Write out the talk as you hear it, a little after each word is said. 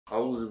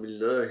أعوذ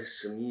بالله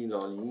السميع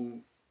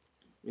العليم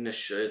من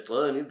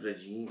الشيطان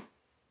الرجيم.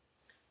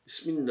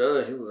 بسم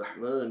الله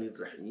الرحمن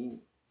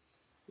الرحيم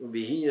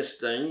وبه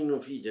يستعين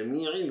في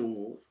جميع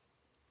الأمور.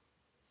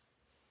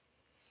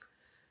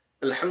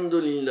 الحمد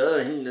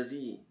لله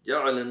الذي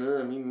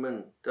جعلنا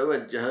ممن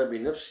توجه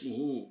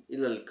بنفسه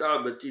إلى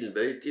الكعبة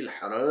البيت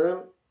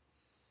الحرام،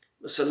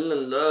 وصلى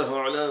الله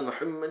على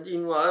محمد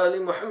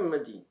وآل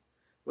محمد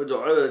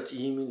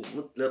ودعاتهم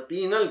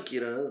المطلقين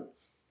الكرام.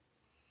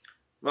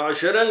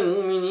 معشر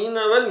المؤمنين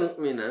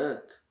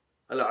والمؤمنات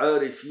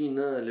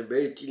العارفين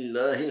لبيت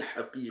الله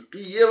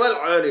الحقيقي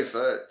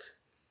والعارفات،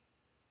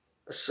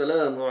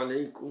 السلام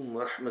عليكم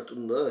ورحمة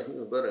الله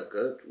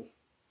وبركاته.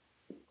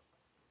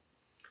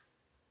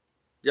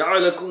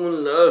 جعلكم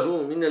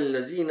الله من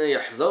الذين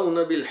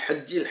يحظون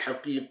بالحج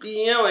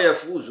الحقيقي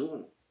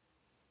ويفوزون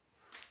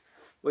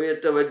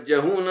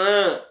ويتوجهون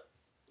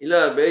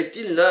إلى بيت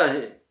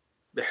الله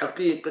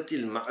بحقيقة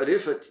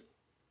المعرفة،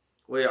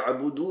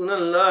 ويعبدون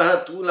الله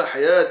طول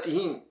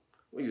حياتهم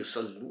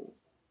ويصلون،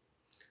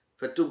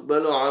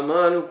 فتقبل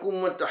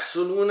أعمالكم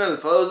وتحصلون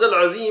الفوز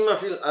العظيم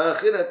في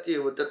الآخرة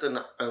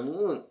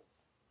وتتنعمون.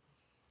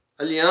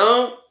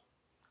 اليوم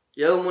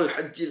يوم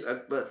الحج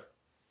الأكبر،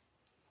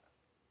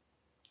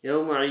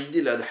 يوم عيد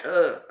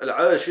الأضحى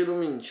العاشر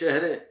من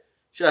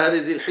شهر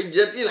ذي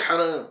الحجة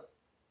الحرام.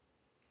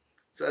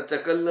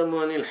 سأتكلم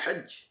عن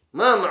الحج،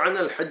 ما معنى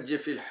الحج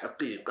في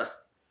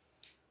الحقيقة،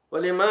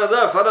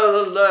 ولماذا فرض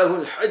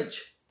الله الحج؟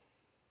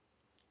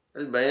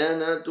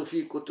 البيانات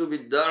في كتب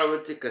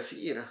الدعوة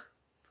كثيرة،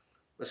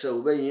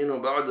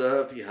 وسأبين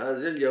بعضها في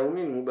هذا اليوم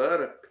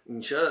المبارك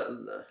إن شاء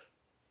الله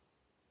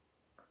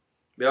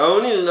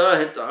بعون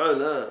الله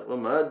تعالى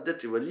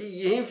ومادة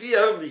وليه في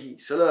أرضه،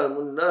 سلام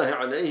الله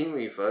عليه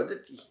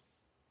وإفادته.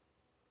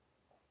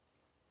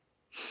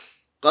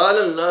 قال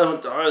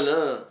الله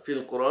تعالى في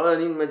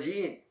القرآن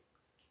المجيد: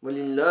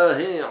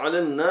 ولله على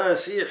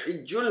الناس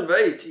حج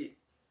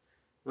البيت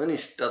من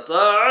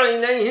استطاع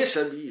إليه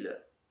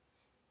سبيلا.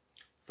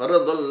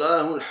 فرض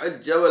الله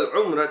الحج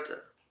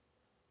والعمرة،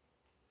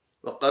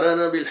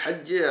 وقرن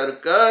بالحج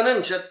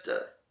أركانا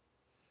شتى،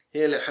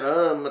 هي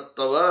الإحرام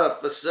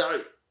والطواف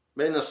والسعي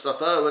بين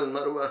الصفا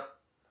والمروة،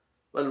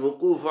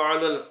 والوقوف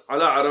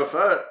على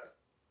عرفات،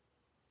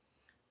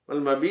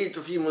 والمبيت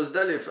في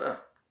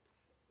مزدلفة،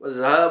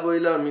 والذهاب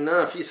إلى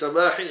منى في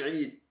صباح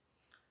العيد،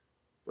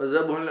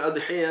 وذبح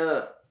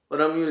الأضحية،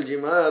 ورمي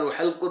الجمار،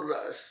 وحلق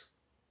الرأس.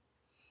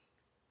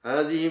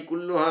 هذه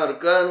كلها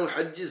أركان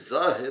الحج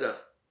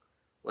الظاهرة،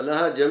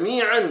 ولها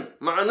جميعا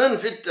معنى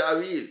في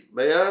التأويل،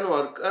 بيان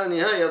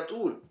أركانها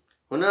يطول.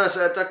 هنا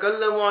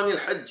سأتكلم عن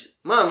الحج،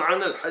 ما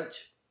معنى الحج؟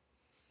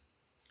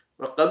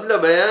 وقبل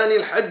بيان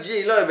الحج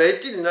إلى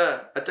بيت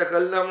الله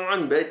أتكلم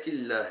عن بيت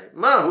الله.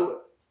 ما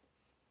هو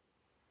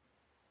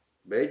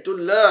بيت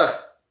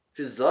الله؟ في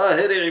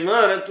الظاهر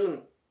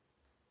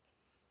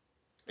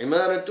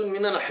عمارة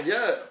من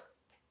الأحجار.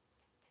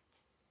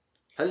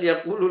 هل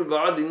يقول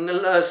البعض إن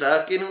الله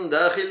ساكن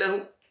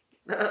داخله؟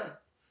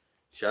 لا،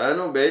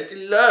 شأن بيت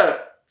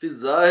الله في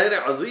الظاهر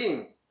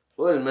عظيم،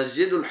 هو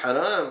المسجد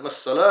الحرام،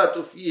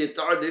 والصلاة فيه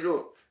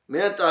تعدل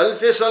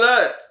 100,000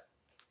 صلاة.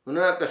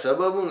 هناك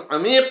سبب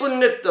عميق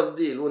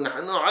للتفضيل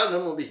ونحن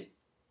أعلم به.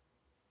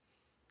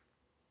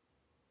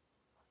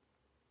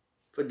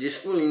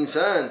 فجسم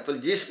الإنسان،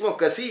 فالجسم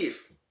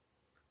كثيف،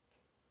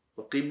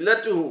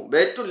 وقبلته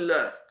بيت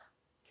الله.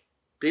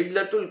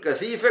 قبلة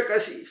الكثيف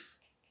كثيف،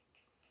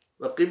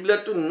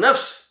 وقبلة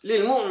النفس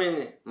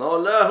للمؤمن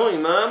مولاه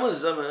إمام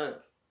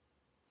الزمان.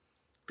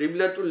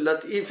 قبلة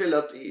اللطيف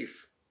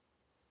لطيف.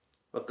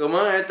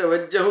 وكما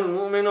يتوجه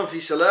المؤمن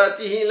في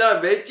صلاته إلى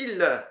بيت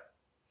الله،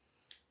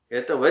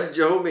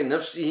 يتوجه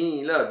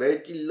بنفسه إلى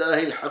بيت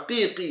الله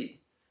الحقيقي،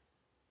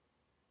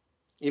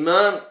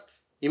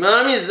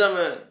 إمام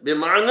الزمان،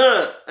 بمعنى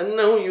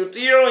أنه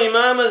يطيع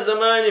إمام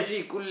الزمان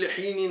في كل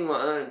حين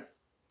وآن،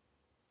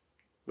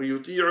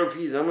 ويطيع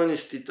في زمن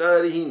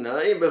استتاره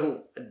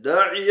نائبه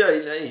الداعي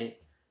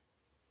إليه.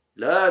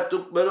 لا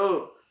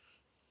تقبل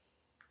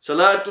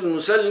صلاة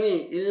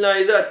المصلي إلا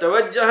إذا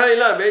توجه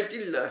إلى بيت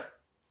الله،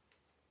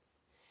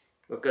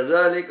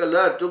 وكذلك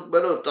لا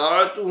تقبل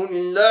طاعته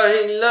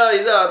لله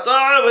إلا إذا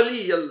أطاع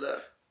ولي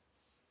الله.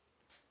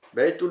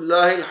 بيت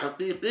الله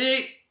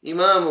الحقيقي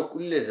إمام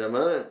كل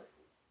زمان.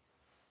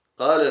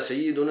 قال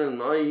سيدنا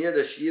المؤيد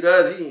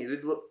الشيرازي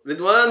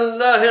رضوان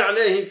الله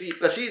عليه في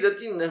قصيدة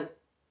النهو،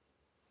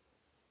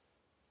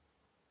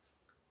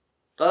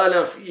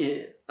 قال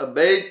فيه: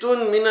 أبيت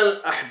من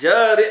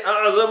الأحجار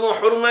أعظم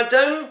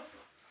حرمة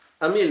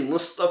أم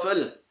المصطفى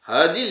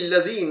الهادي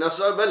الذي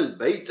نصب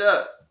البيت؟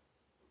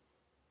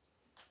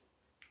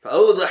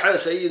 فأوضح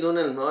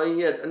سيدنا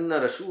المؤيد أن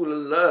رسول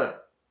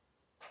الله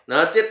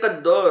ناطق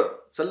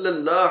الدور صلى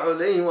الله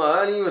عليه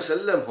وآله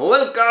وسلم هو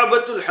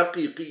الكعبة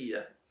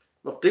الحقيقية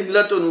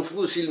وقبلة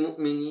نفوس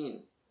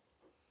المؤمنين،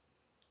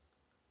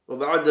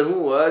 وبعده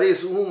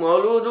وارثه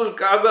مولود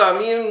الكعبة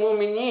أمير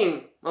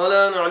المؤمنين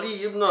مولانا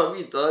علي بن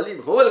أبي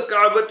طالب هو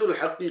الكعبة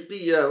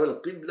الحقيقية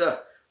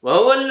والقبلة،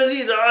 وهو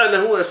الذي دعا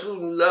له رسول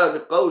الله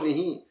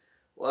بقوله: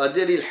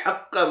 وأدر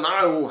الحق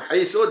معه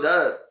حيث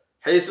دار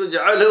حيث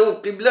جعله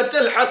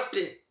قبلة الحق.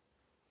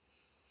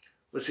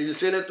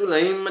 وسلسلة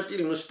الأئمة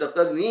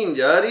المستقرين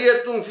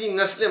جارية في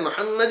نسل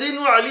محمد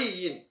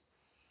وعلي،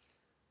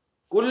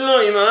 كل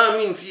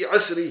إمام في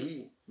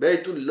عصره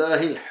بيت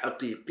الله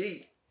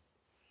الحقيقي.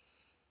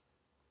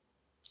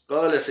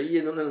 قال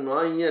سيدنا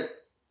المؤيد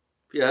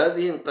في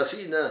هذه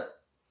القصيدة: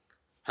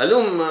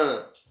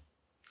 هلما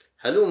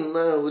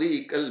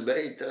أريك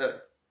البيت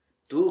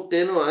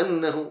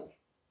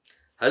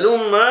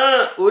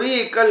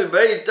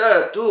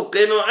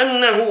توقن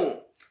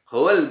أنه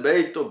هو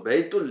البيت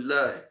بيت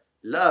الله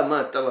لا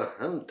ما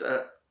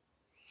توهمت.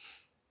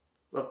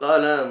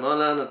 وقال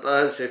مولانا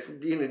طاهر سيف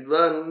الدين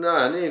رضوان الله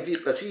عليه في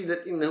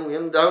قصيدة إنه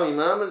يمدح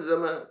إمام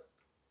الزمان: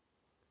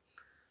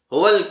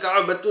 هو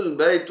الكعبة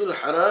البيت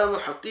الحرام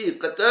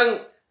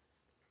حقيقة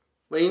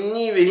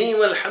وإني به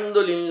والحمد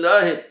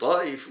لله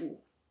الطائف.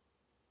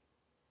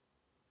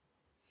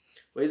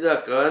 وإذا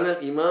كان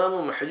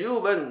الإمام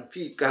محجوبا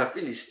في كهف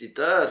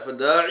الاستتار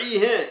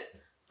فداعيه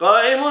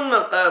قائم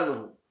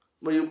مقامه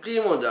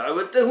ويقيم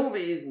دعوته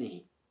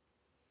بإذنه.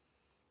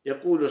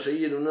 يقول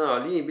سيدنا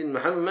علي بن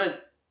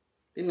محمد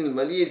بن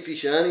المليل في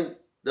شان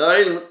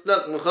داعي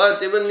المطلق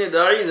مخاطبا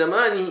لداعي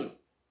زمانه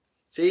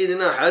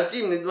سيدنا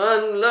حاتم رضوان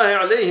الله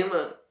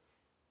عليهما: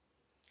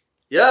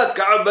 يا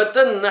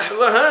كعبة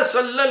نحوها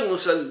صلى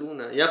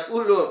المصلون.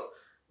 يقول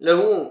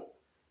له: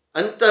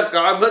 أنت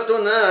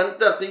كعبتنا،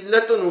 أنت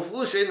قبلة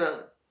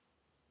نفوسنا.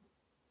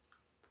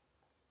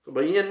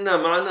 فبينا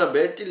معنى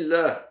بيت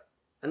الله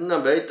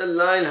أن بيت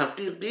الله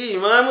الحقيقي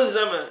إمام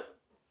الزمان.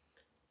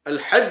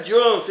 الحج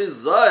في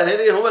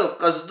الظاهر هو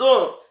القصد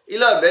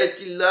إلى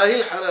بيت الله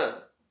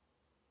الحرام.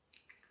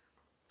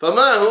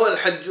 فما هو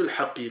الحج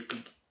الحقيقي؟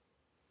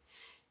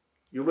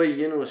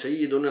 يبين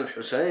سيدنا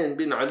الحسين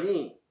بن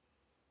علي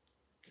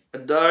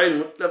الداعي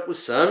المطلق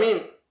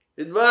السامي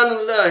رضوان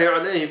الله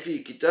عليه في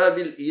كتاب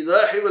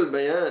الإيضاح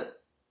والبيان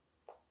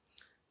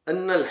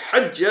أن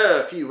الحج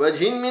في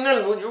وجه من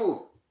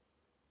الوجوه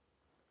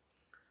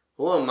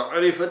هو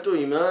معرفة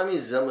إمام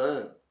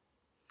الزمان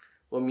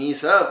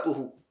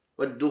وميثاقه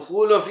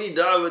والدخول في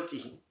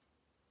دعوته.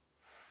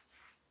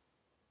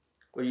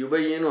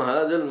 ويبين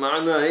هذا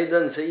المعنى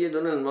أيضا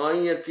سيدنا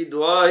المؤيد في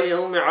دعاء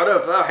يوم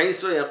عرفة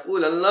حيث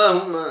يقول: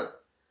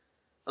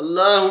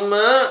 اللهم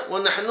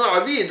ونحن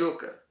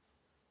عبيدك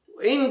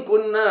وإن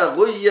كنا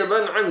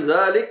غيبا عن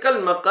ذلك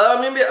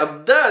المقام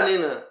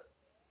بأبداننا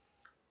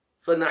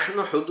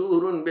فنحن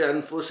حضور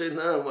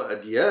بأنفسنا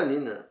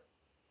وأدياننا.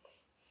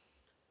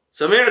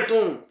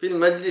 سمعتم في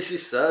المجلس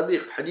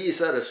السابق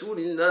حديث رسول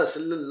الله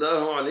صلى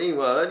الله عليه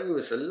وآله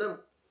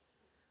وسلم: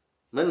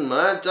 من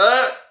مات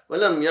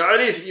ولم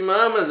يعرف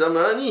إمام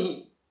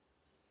زمانه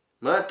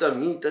مات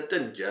ميتة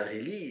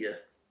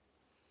جاهلية.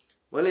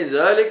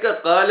 ولذلك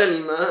قال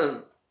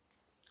الإمام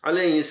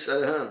عليه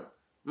السلام: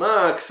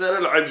 ما أكثر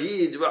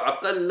العجيج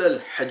وأقل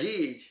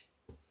الحجيج.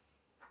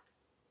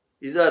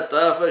 إذا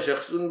طاف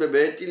شخص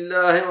ببيت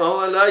الله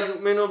وهو لا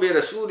يؤمن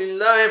برسول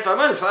الله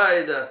فما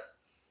الفائدة؟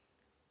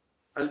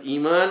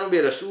 الإيمان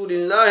برسول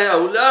الله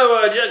أولى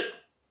وأجل.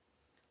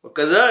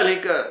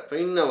 وكذلك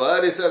فإن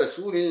وارث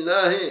رسول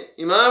الله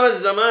إمام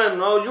الزمان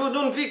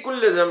موجود في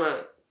كل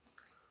زمان،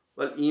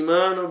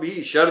 والإيمان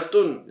به شرط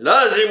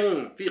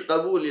لازم في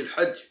قبول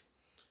الحج،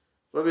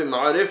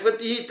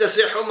 وبمعرفته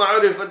تصح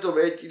معرفة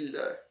بيت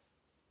الله.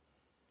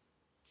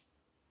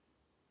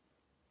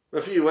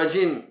 وفي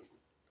وجه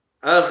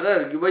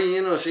آخر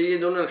يبين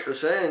سيدنا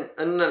الحسين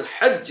أن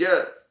الحج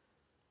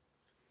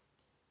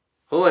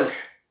هو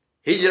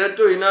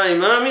الهجرة إلى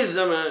إمام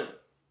الزمان،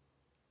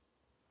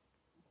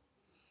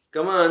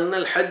 كما أن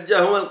الحج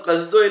هو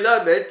القصد إلى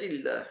بيت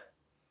الله.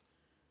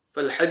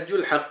 فالحج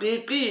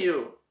الحقيقي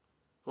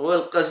هو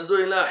القصد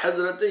إلى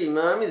حضرة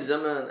إمام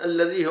الزمان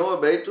الذي هو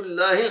بيت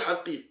الله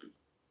الحقيقي،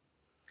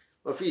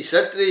 وفي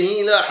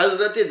ستره إلى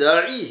حضرة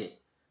داعيه،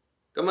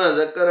 كما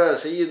ذكر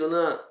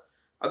سيدنا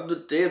عبد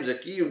الطيب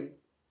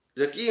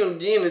زكي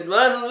الدين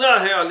رضوان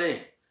الله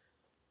عليه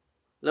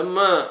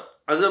لما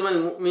عزم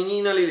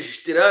المؤمنين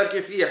للاشتراك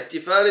في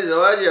احتفال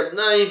زواج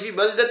أبنائه في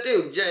بلدة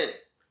أجين،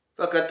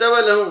 فكتب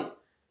لهم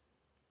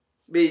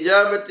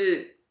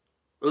بإجابة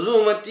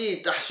عزومتي: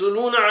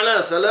 تحصلون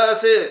على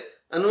 3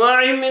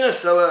 أنواع من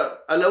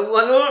الثواب.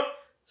 الأول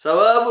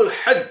ثواب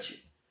الحج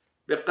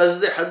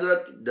بقصد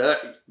حضرة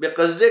الداعي،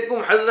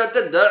 بقصدكم حضرة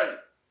الداعي.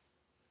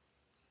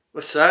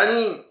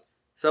 والثاني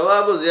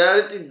ثواب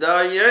زيارة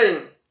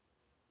الداعيين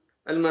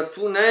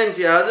المدفونين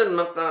في هذا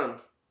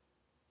المقام،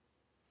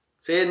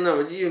 سيدنا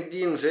وجيه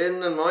الدين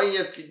وسيدنا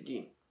المؤيد في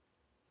الدين.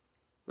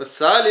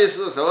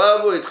 والثالث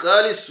ثواب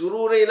إدخال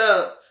السرور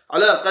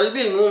على قلب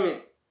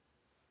المؤمن.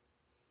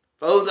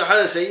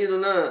 فأوضح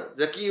سيدنا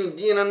زكي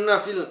الدين أن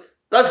في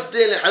القصد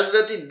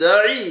لحضرة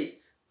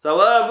الداعي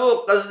ثواب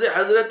قصد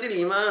حضرة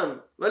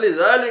الإمام،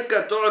 ولذلك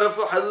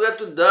تعرف حضرة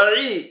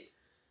الداعي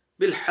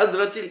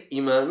بالحضرة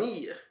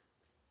الإمامية.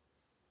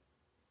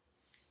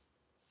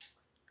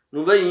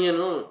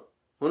 نبين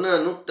هنا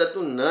نقطة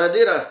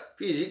نادرة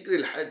في ذكر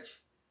الحج: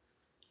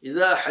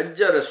 إذا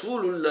حج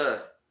رسول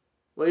الله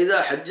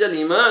وإذا حج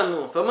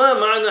الإمام فما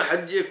معنى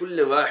حج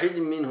كل واحد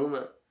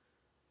منهما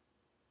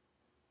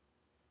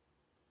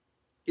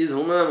إذ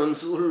هما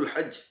ممثول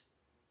الحج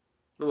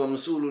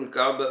وممثول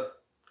الكعبة؟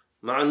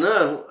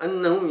 معناه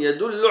أنه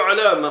يدل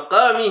على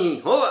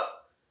مقامه هو،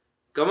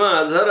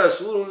 كما أظهر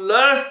رسول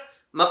الله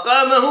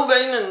مقامه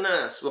بين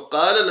الناس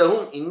وقال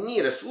لهم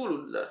إني رسول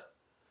الله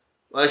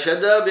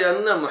وأشهد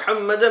بأن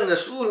محمدا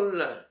رسول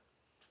الله.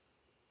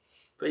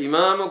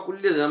 فإمام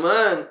كل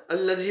زمان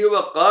الذي هو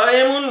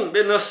قائم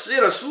بنص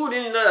رسول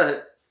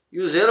الله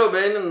يظهر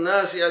بين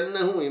الناس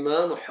أنه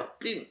إمام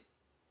حق.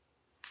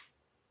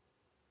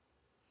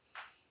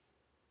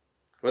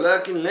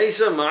 ولكن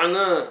ليس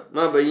معنى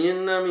ما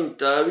بينا من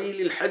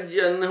تأويل الحج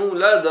أنه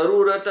لا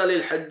ضرورة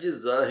للحج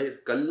الظاهر،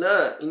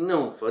 كلا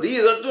إنه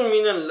فريضة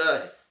من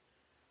الله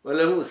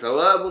وله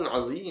ثواب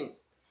عظيم.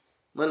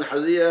 من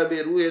حظي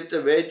برؤية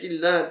بيت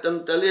الله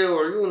تمتلئ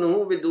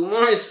عيونه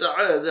بدموع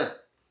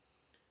السعادة،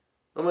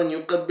 ومن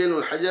يقبل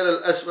الحجر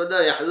الأسود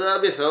يحظى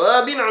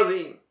بثواب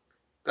عظيم.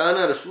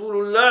 كان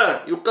رسول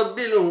الله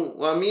يقبله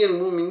وأمير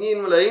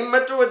المؤمنين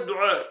والأئمة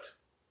والدعاة،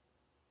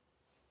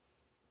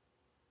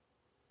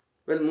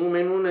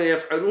 والمؤمنون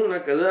يفعلون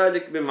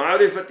كذلك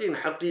بمعرفة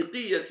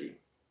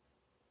حقيقية.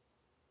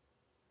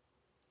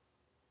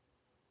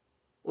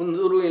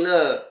 انظروا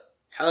إلى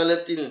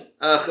حالة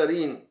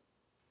الآخرين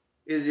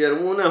إذ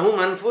يرونهم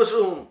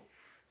أنفسهم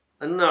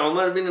أن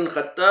عمر بن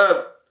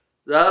الخطاب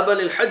ذهب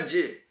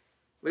للحج،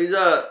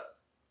 وإذا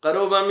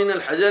قرب من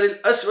الحجر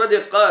الأسود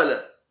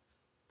قال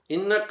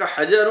إنك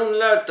حجر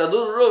لا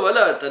تضر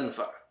ولا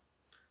تنفع،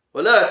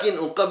 ولكن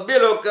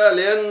أقبلك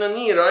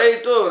لأنني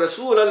رأيت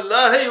رسول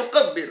الله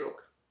يقبلك.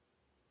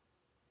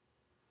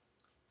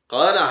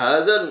 قال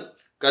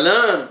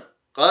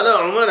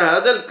عمر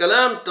هذا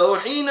الكلام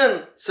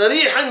توحينا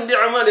صريحا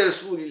بعمل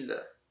رسول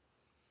الله.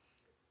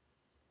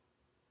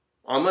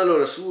 عمل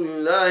رسول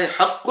الله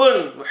حق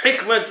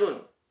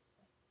وحكمة.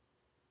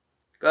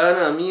 كان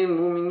أمير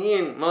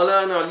المؤمنين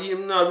مولانا علي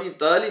بن أبي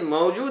طالب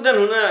موجودا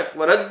هناك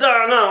ورد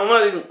عن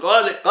عمر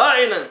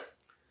قائلا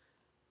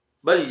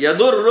بل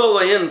يضر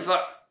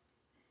وينفع،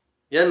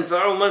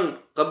 ينفع من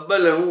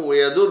قبله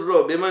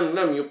ويضر بمن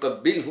لم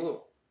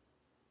يقبله.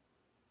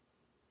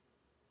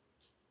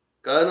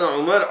 كان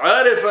عمر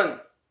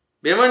عارفا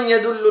بمن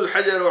يدل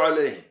الحجر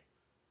عليه،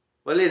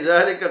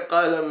 ولذلك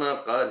قال ما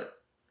قال.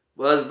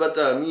 وأثبت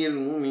أمير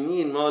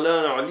المؤمنين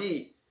مولانا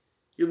علي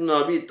بن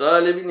أبي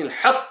طالب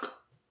الحق.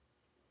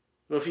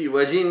 وفي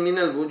وجه من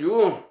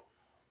الوجوه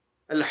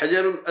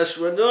الحجر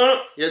الأسود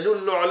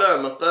يدل على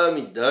مقام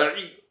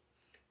الداعي،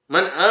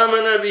 من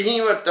آمن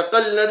به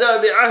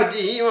وتقلد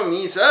بعهده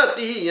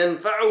وميثاقه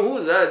ينفعه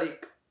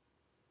ذلك،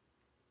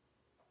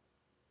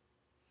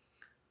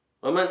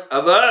 ومن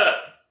أبى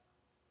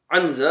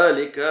عن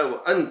ذلك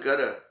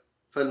وأنكر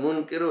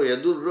فالمنكر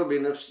يضر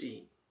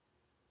بنفسه.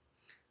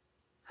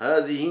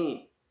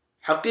 هذه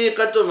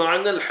حقيقة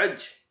معنى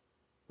الحج.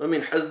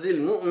 ومن حظ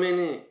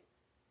المؤمن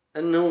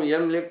أنه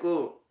يملك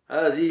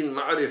هذه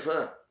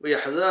المعرفة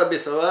ويحظى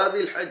بثواب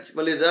الحج.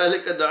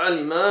 ولذلك دعا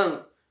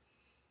الإمام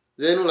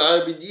زين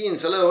العابدين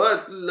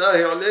صلوات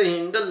الله عليه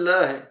عند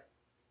الله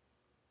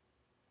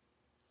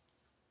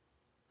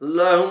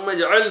اللهم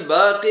اجعل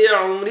باقي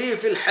عمري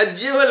في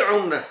الحج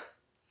والعمرة.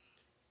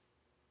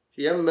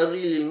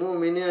 ينبغي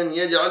للمؤمن أن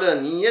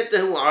يجعل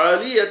نيته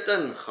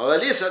عالية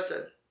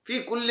خالصة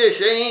في كل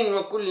شيء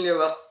وكل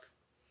وقت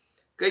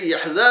كي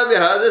يحظى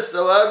بهذا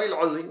الثواب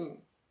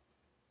العظيم.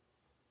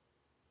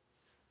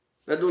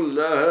 ندعو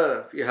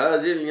الله في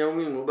هذا اليوم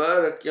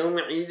المبارك يوم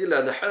عيد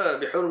الأضحى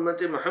بحرمة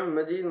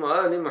محمد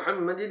وآل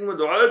محمد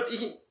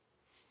ودعاته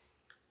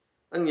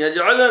أن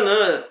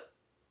يجعلنا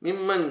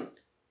ممن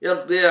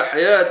يقضي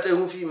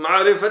حياته في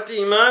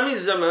معرفة إمام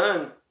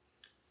الزمان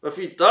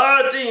وفي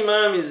طاعة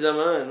إمام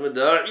الزمان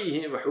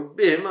وداعيه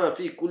وحبهما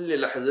في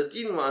كل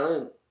لحظة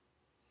وآن.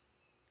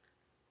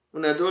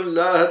 وندعو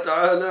الله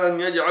تعالى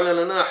أن يجعل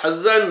لنا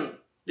حظا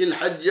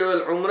للحج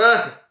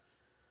والعمرة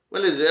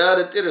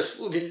ولزيارة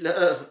رسول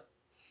الله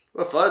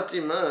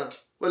وفاطمة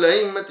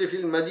والأئمة في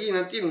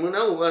المدينة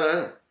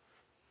المنورة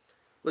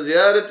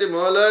وزيارة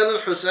مولانا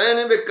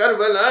الحسين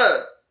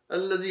بكربلاء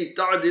الذي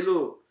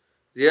تعدل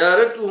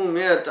زيارته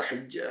 100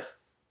 حجة.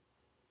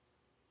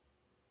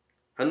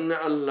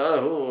 هنأ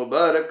الله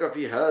وبارك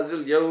في هذا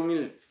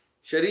اليوم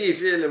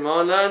الشريف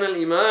لمولانا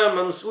الإمام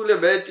ممثول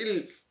بيت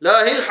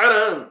الله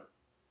الحرام،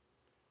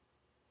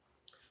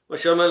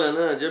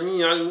 وشملنا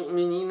جميع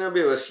المؤمنين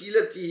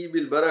بوسيلته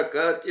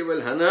بالبركات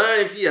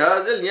والهناء في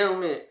هذا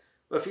اليوم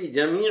وفي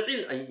جميع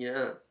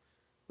الأيام.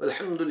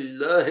 والحمد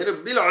لله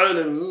رب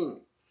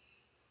العالمين،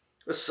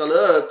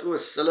 والصلاة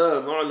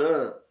والسلام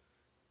على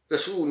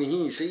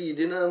رسوله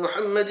سيدنا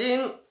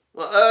محمد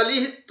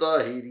وآله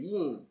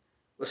الطاهرين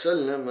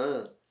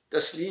وسلم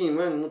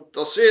تسليما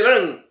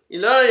متصلا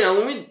إلى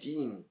يوم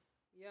الدين.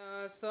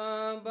 يا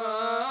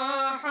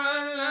صباح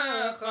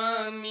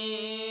الخميس